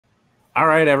All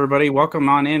right, everybody, welcome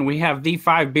on in. We have the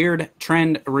 5 beard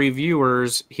trend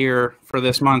reviewers here for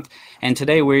this month, and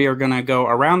today we are going to go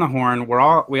around the horn.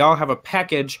 We all have a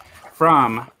package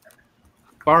from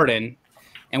Baarden,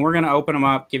 and we're going to open them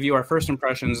up, give you our first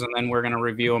impressions, and then we're going to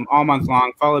review them all month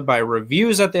long, followed by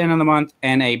reviews at the end of the month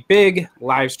and a big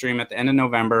live stream at the end of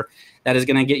November that is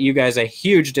going to get you guys a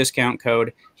huge discount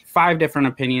code. 5 different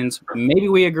opinions. Maybe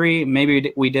we agree,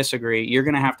 maybe we disagree. You're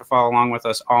going to have to follow along with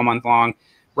us all month long,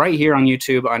 right here on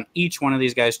YouTube, on each one of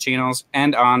these guys' channels,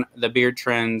 and on the Beard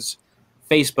Trends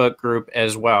Facebook group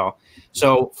as well.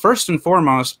 So first and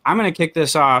foremost, I'm going to kick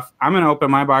this off. I'm going to open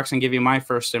my box and give you my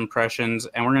first impressions,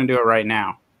 and we're going to do it right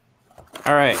now.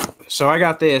 All right, so I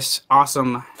got this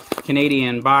awesome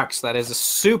Canadian box that is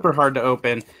super hard to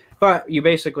open, but you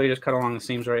basically just cut along the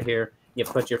seams right here. You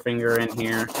put your finger in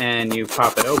here, and you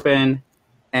pop it open,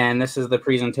 and this is the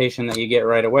presentation that you get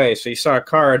right away. So you saw a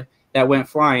card that went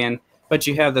flying, but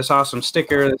you have this awesome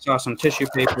sticker, this awesome tissue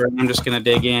paper, and I'm just going to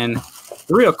dig in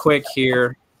real quick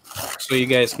here so you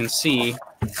guys can see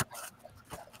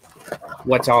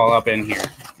what's all up in here.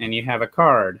 And you have a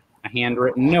card, a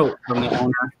handwritten note from the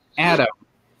owner, Adam.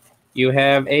 You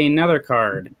have another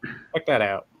card. Check that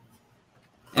out.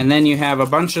 And then you have a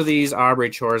bunch of these Aubrey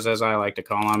chores, as I like to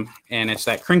call them, and it's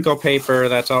that crinkle paper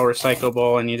that's all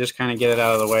recyclable, and you just kind of get it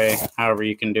out of the way however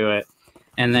you can do it.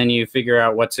 And then you figure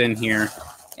out what's in here.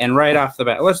 And right off the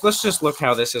bat, let's just look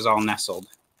how this is all nestled.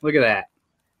 Look at that.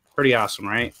 Pretty awesome,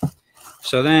 right?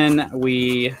 So then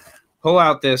we pull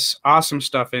out this awesome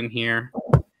stuff in here.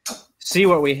 See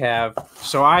what we have.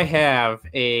 So I have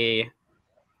a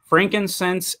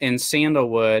frankincense and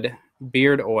sandalwood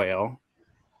beard oil.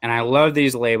 And I love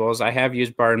these labels. I have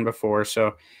used Baarden before,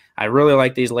 so I really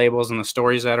like these labels and the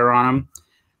stories that are on them.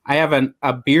 I have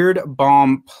a Beard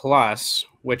Balm Plus,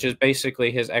 which is basically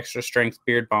his extra strength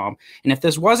beard balm. And if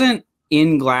this wasn't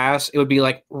in glass, it would be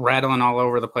like rattling all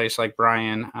over the place like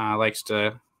Brian likes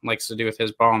to do with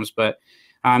his balms. But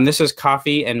this is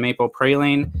coffee and maple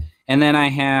praline. And then I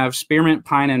have spearmint,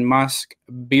 pine, and musk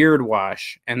beard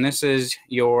wash. And this is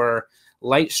your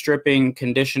light stripping,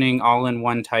 conditioning,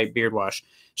 all-in-one type beard wash.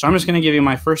 So I'm just going to give you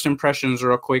my first impressions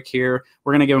real quick here.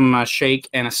 We're going to give them a shake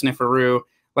and a snifferoo,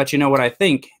 let you know what I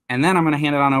think, and then I'm going to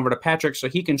hand it on over to Patrick so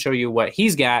he can show you what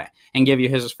he's got and give you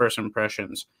his first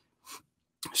impressions.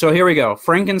 So here we go.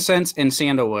 Frankincense and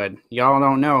sandalwood. Y'all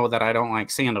don't know that I don't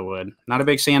like sandalwood. Not a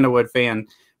big sandalwood fan,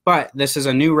 but this is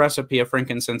a new recipe of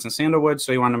frankincense and sandalwood,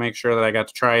 so you want to make sure that I got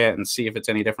to try it and see if it's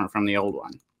any different from the old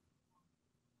one.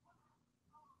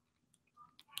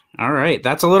 All right,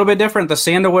 that's a little bit different. The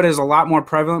sandalwood is a lot more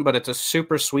prevalent, but it's a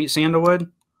super sweet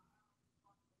sandalwood.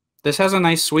 This has a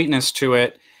nice sweetness to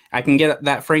it. I can get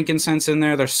that frankincense in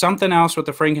there. There's something else with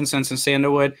the frankincense and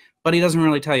sandalwood, but he doesn't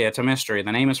really tell you. It's a mystery.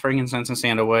 The name is frankincense and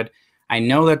sandalwood. I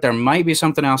know that there might be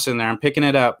something else in there. I'm picking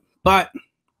it up, but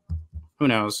who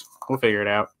knows? We'll figure it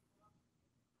out.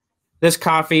 This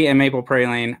coffee and maple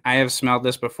praline, I have smelled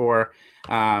this before,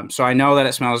 so I know that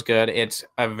it smells good. It's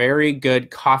a very good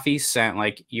coffee scent.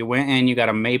 Like you went in, you got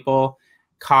a maple,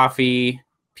 coffee,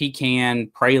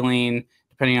 pecan, praline,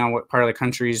 depending on what part of the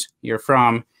countries you're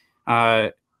from,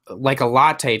 like a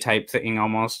latte type thing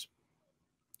almost.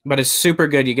 But it's super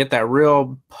good. You get that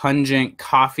real pungent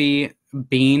coffee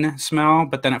bean smell,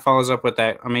 but then it follows up with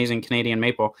that amazing Canadian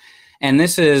maple. And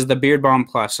this is the Beard Balm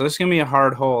Plus. So this is going to be a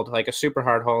hard hold, like a super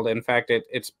hard hold. In fact,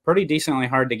 it's pretty decently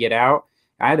hard to get out.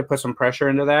 I had to put some pressure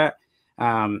into that.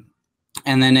 And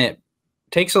then it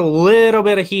takes a little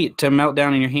bit of heat to melt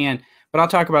down in your hand. But I'll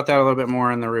talk about that a little bit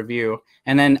more in the review.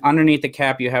 And then underneath the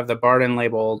cap, you have the Baarden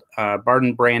labeled,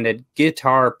 Baarden branded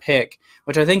guitar pick,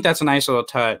 which I think that's a nice little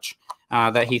touch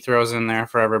that he throws in there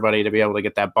for everybody to be able to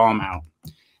get that balm out.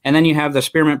 And then you have the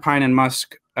spearmint, pine, and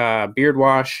musk beard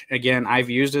wash. Again, I've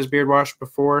used his beard wash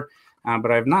before,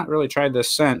 but I've not really tried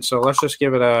this scent. So let's just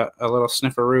give it a little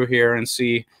snifferoo here and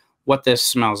see what this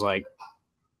smells like.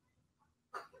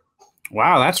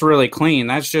 Wow, that's really clean.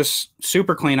 That's just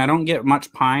super clean. I don't get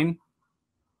much pine.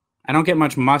 I don't get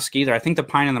much musk either. I think the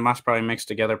pine and the musk probably mix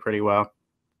together pretty well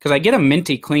because I get a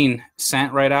minty clean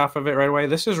scent right off of it right away.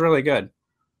 This is really good.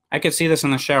 I could see this in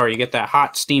the shower. You get that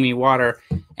hot, steamy water,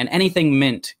 and anything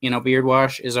mint, you know, beard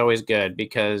wash is always good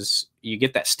because you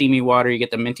get that steamy water, you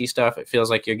get the minty stuff. It feels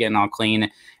like you're getting all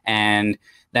clean, and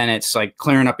then it's like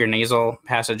clearing up your nasal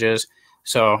passages.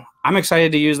 So I'm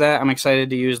excited to use that. I'm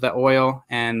excited to use the oil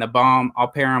and the balm. I'll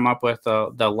pair them up with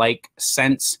the like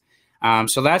scents.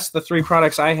 So that's the 3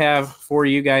 products I have for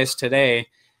you guys today.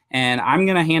 And I'm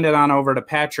going to hand it on over to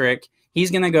Patrick.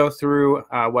 He's going to go through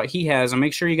what he has. And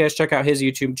make sure you guys check out his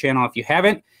YouTube channel if you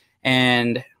haven't.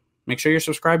 And Make sure you're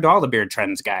subscribed to all the beard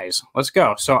trends, guys. Let's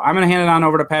go. So I'm going to hand it on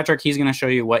over to Patrick. He's going to show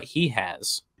you what he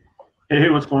has. Hey,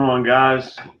 what's going on,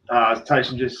 guys? As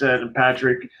Tyson just said, and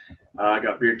Patrick, I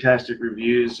got Beardtastic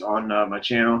reviews on my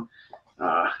channel.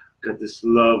 Got this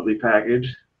lovely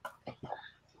package.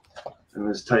 And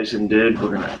as Tyson did,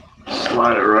 we're going to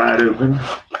slide it right open.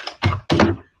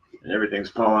 And everything's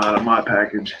falling out of my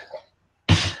package.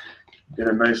 Got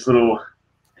a nice little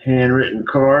handwritten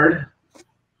card.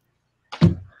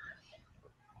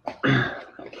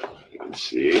 You can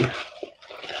see.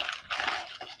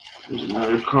 There's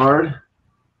another card.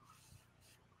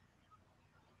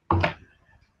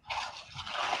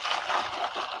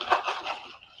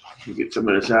 Get some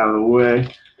of this out of the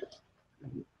way.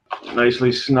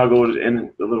 Nicely snuggled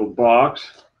in the little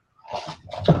box.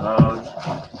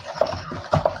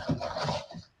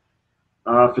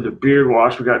 For the beard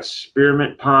wash, we got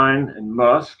spearmint, pine, and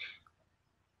musk.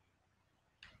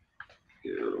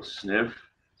 Get a little sniff.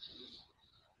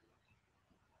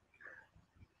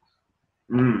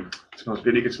 It smells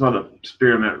good. You can smell the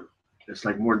spearmint. It's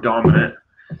like more dominant.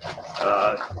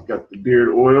 Got the beard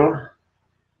oil.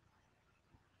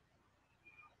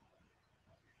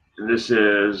 And this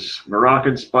is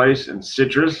Moroccan spice and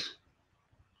citrus.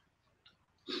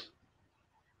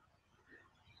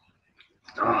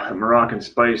 Oh, the Moroccan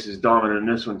spice is dominant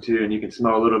in this one too, and you can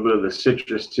smell a little bit of the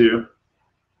citrus too.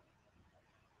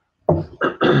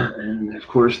 And of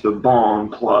course the Balm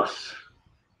Plus.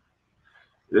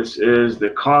 This is the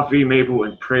coffee, maple,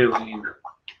 and praline.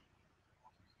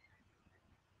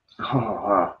 Oh,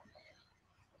 wow.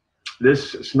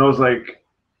 This smells like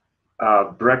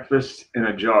breakfast in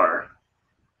a jar.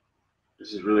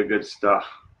 This is really good stuff.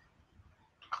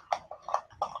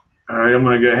 All right, I'm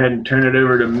going to go ahead and turn it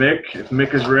over to Mick, if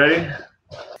Mick is ready.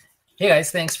 Hey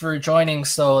guys, thanks for joining.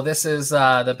 So this is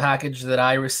the package that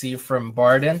I received from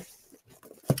Baarden.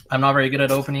 I'm not very good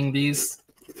at opening these,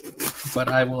 but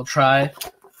I will try.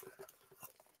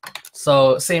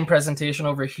 So same presentation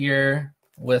over here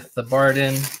with the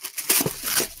Baarden.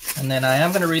 And then I am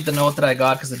going to read the note that I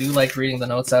got because I do like reading the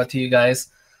notes out to you guys.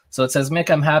 So it says, Mick,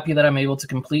 I'm happy that I'm able to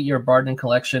complete your Baarden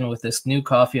collection with this new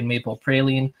coffee and maple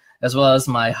praline, as well as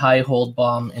my high hold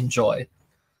balm. Enjoy.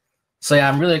 So yeah,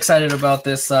 I'm really excited about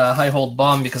this high hold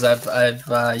balm because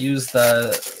I've used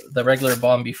the regular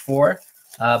balm before,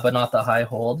 but not the high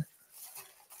hold.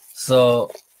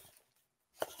 So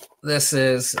this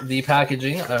is the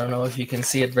packaging. I don't know if you can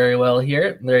see it very well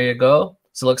here. There you go.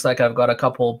 So it looks like I've got a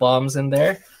couple balms in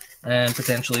there and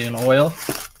potentially an oil.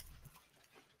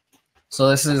 So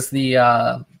this is the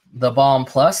Balm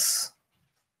Plus.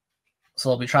 So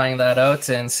I'll be trying that out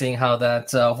and seeing how that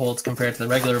holds compared to the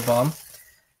regular balm.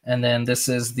 And then this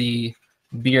is the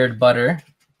beard butter.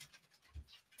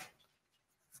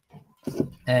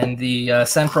 And the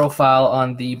scent profile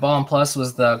on the Balm Plus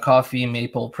was the coffee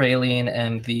maple praline,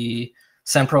 and the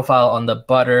scent profile on the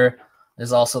butter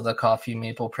is also the coffee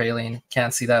maple praline.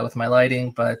 Can't see that with my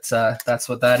lighting, but that's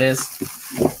what that is.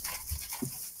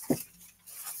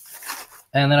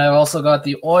 And then I've also got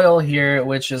the oil here,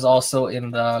 which is also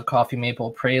in the coffee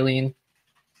maple praline.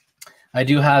 I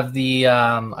do have the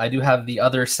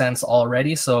other scents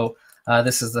already, so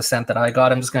this is the scent that I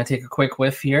got. I'm just going to take a quick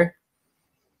whiff here.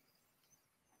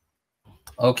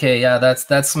 Okay, yeah,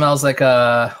 that smells like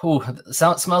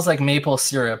smells like maple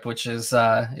syrup, which is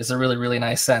a really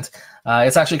nice scent.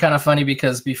 It's actually kind of funny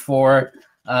because before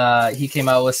he came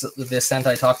out with this scent,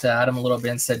 I talked to Adam a little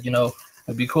bit and said, you know,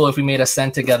 it'd be cool if we made a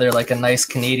scent together, like a nice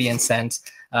Canadian scent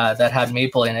that had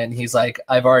maple in it. And he's like,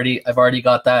 I've already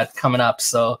got that coming up.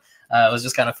 So it was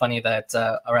just kind of funny that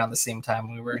around the same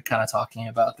time we were kind of talking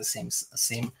about the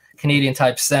same Canadian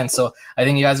type scent. So I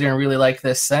think you guys are gonna really like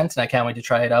this scent, and I can't wait to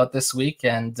try it out this week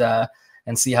and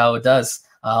see how it does.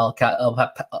 I'll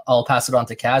pass it on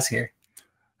to Kaz here.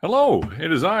 Hello,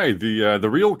 it is I, the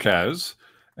real Kaz.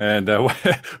 And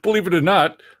believe it or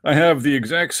not, I have the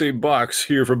exact same box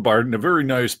here from Baarden, a very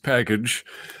nice package,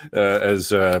 as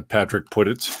Patrick put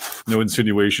it. No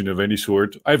insinuation of any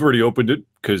sort. I've already opened it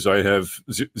because I have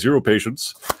zero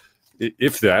patience,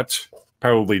 if that,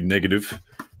 probably negative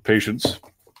patience.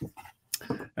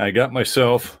 I got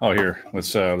myself, oh here,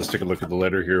 let's take a look at the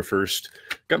letter here first.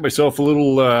 Got myself a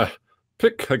little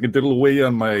pick I can diddle away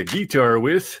on my guitar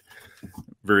with.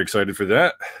 Very excited for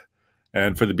that.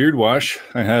 And for the beard wash,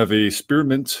 I have a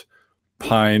spearmint,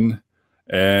 pine,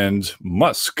 and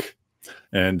musk.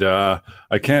 And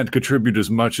I can't contribute as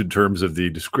much in terms of the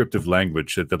descriptive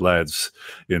language that the lads,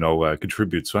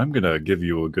 contribute. So I'm going to give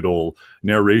you a good old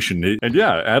narration. And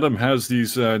yeah, Adam has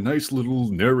these nice little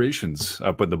narrations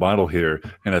up in the bottle here.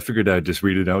 And I figured I'd just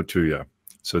read it out to you.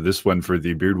 So this one for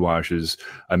the beard washes.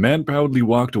 A man proudly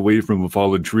walked away from a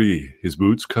fallen tree, his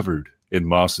boots covered in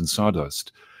moss and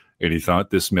sawdust, and he thought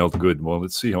this smelled good. Well,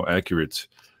 let's see how accurate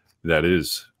that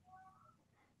is.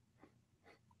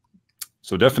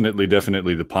 So definitely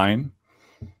the pine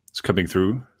is coming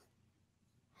through.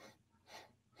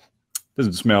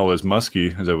 Doesn't smell as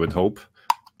musky as I would hope,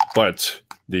 but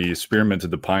the spearmint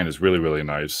of the pine is really, really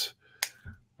nice.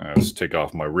 Let's take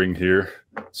off my ring here,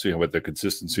 see what the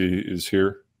consistency is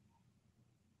here.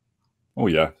 Oh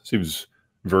yeah, seems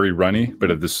very runny, but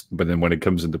then when it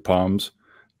comes into palms,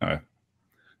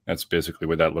 that's basically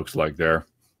what that looks like there.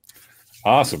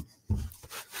 Awesome.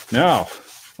 Now,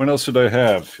 what else did I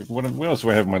have? What else do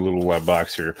I have in my little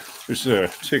box here? Just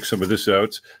take some of this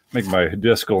out, make my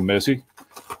desk all messy.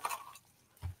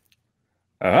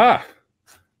 Aha!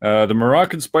 The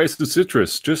Moroccan spiced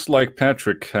citrus, just like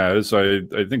Patrick has. I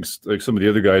think like some of the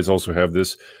other guys also have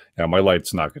this. Yeah, my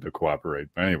light's not going to cooperate.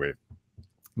 But anyway,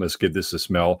 let's give this a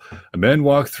smell. A man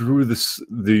walked through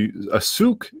a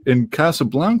souk in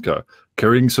Casablanca,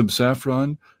 carrying some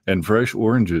saffron and fresh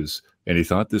oranges, and he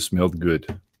thought this smelled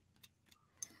good.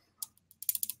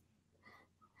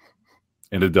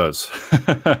 And it does.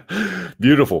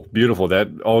 Beautiful, beautiful.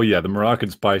 Oh yeah, the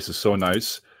Moroccan spice is so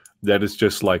nice. That is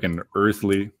just like an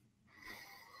earthly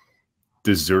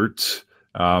dessert,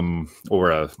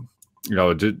 or a,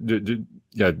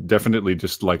 yeah, definitely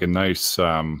just like a nice,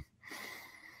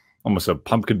 almost a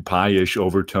pumpkin pie-ish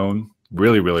overtone.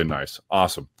 Really, really nice.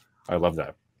 Awesome. I love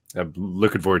that. I'm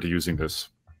looking forward to using this.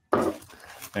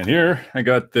 And here I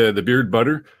got the beard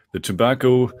butter, the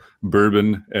tobacco,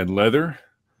 bourbon, and leather.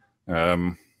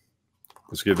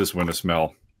 Let's give this one a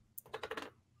smell.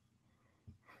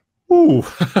 Ooh,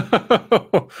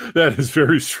 that is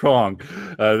very strong.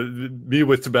 Me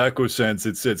with tobacco scents,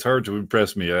 it's hard to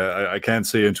impress me. I can't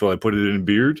say until I put it in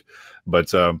beard,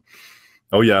 but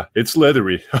oh yeah, it's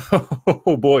leathery.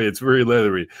 Oh boy, it's very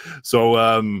leathery. So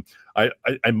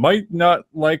I might not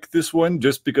like this one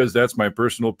just because that's my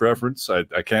personal preference.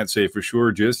 I can't say for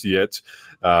sure just yet.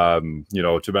 You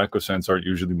know, tobacco scents aren't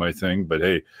usually my thing, but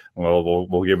hey, well,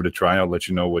 we'll give it a try. I'll let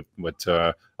you know what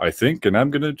I think, and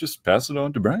I'm gonna just pass it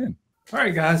on to Brian. All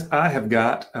right, guys, I have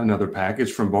got another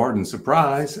package from Baarden.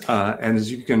 Surprise. And as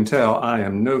you can tell, I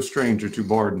am no stranger to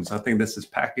Baardens. I think this is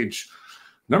package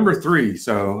number 3.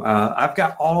 So I've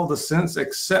got all the scents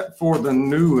except for the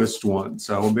newest one.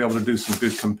 So we'll be able to do some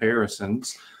good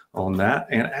comparisons on that.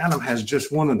 And Adam has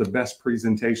just one of the best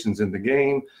presentations in the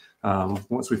game.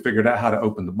 Once we figured out how to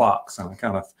open the box, and I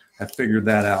kind of have figured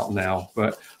that out now.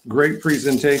 But great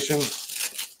presentation,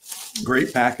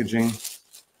 great packaging.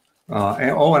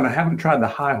 And I haven't tried the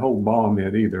high hold balm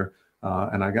yet either.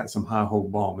 And I got some high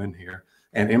hold balm in here.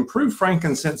 And improved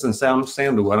frankincense and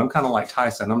sandalwood. I'm kind of like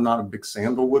Tyson. I'm not a big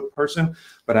sandalwood person,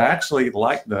 but I actually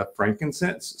like the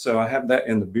frankincense. So I have that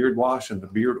in the beard wash and the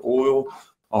beard oil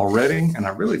already. And I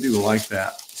really do like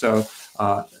that. So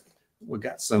we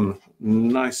got some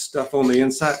nice stuff on the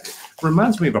inside.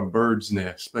 Reminds me of a bird's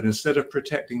nest, but instead of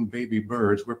protecting baby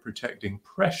birds, we're protecting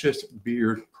precious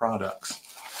beard products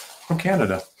from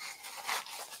Canada.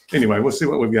 Anyway, we'll see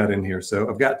what we've got in here. So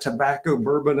I've got tobacco,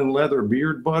 bourbon, and leather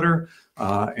beard butter,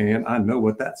 and I know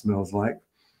what that smells like.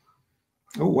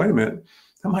 Oh, wait a minute.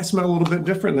 That might smell a little bit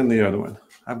different than the other one.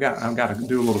 I've got to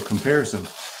do a little comparison.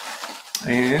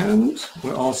 And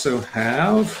we also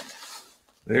have,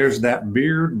 there's that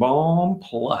Beard Balm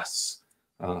Plus,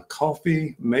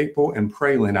 coffee, maple, and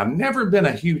praline. I've never been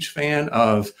a huge fan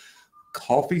of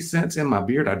coffee scents in my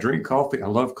beard. I drink coffee. I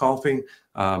love coffee.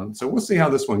 So we'll see how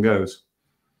this one goes.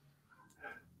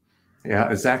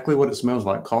 Yeah, exactly what it smells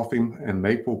like, coffee and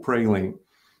maple praline.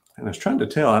 And I was trying to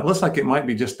tell, it looks like it might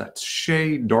be just a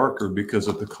shade darker because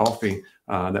of the coffee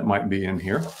that might be in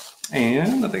here.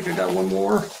 And I think I got one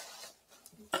more.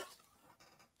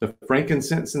 The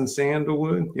frankincense and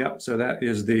sandalwood. Yep, so that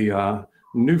is the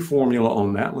new formula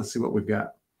on that. Let's see what we've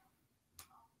got.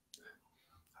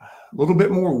 A little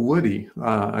bit more woody.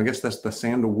 I guess that's the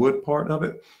sandalwood part of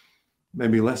it.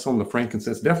 Maybe less on the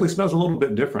frankincense. Definitely smells a little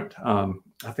bit different.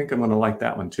 I think I'm going to like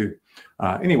that one too.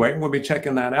 Anyway, we'll be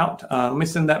checking that out. Let me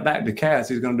send that back to Kaz.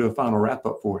 He's going to do a final wrap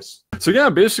up for us. So yeah,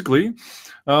 basically,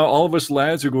 all of us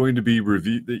lads are going to be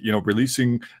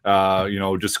releasing,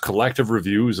 just collective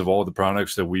reviews of all the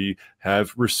products that we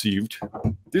have received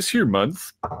this here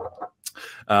month.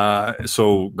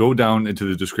 So go down into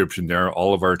the description there.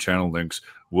 All of our channel links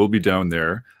will be down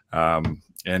there.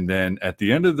 And then at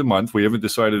the end of the month, we haven't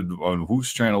decided on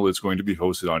whose channel it's going to be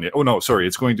hosted on yet. Oh, no, sorry.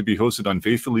 It's going to be hosted on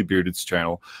Faithfully Bearded's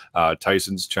channel,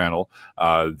 Tyson's channel,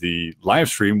 the live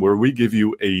stream where we give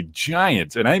you a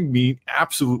giant, and I mean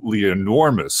absolutely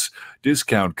enormous,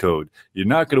 discount code. You're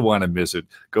not going to want to miss it.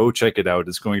 Go check it out.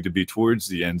 It's going to be towards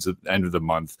the end of the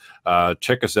month.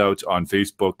 Check us out on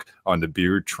Facebook, on the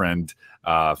Beard Trend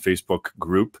Facebook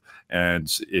group.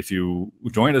 And if you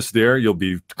join us there, you'll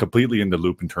be completely in the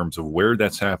loop in terms of where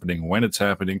that's happening, when it's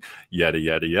happening, yada,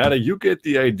 yada, yada. You get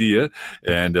the idea.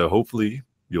 And hopefully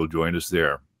you'll join us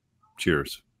there.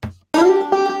 Cheers.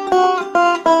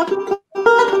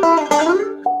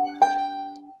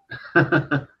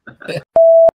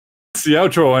 It's the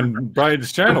outro on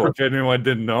Brian's channel, if anyone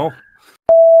didn't know.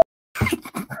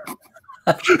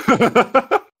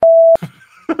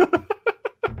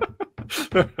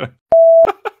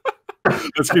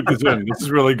 Let's keep this in. This is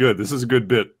really good. This is a good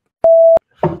bit.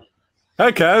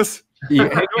 Hi, Kaz. Hey,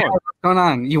 what's going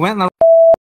on? You went in the...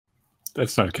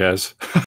 That's not Kaz.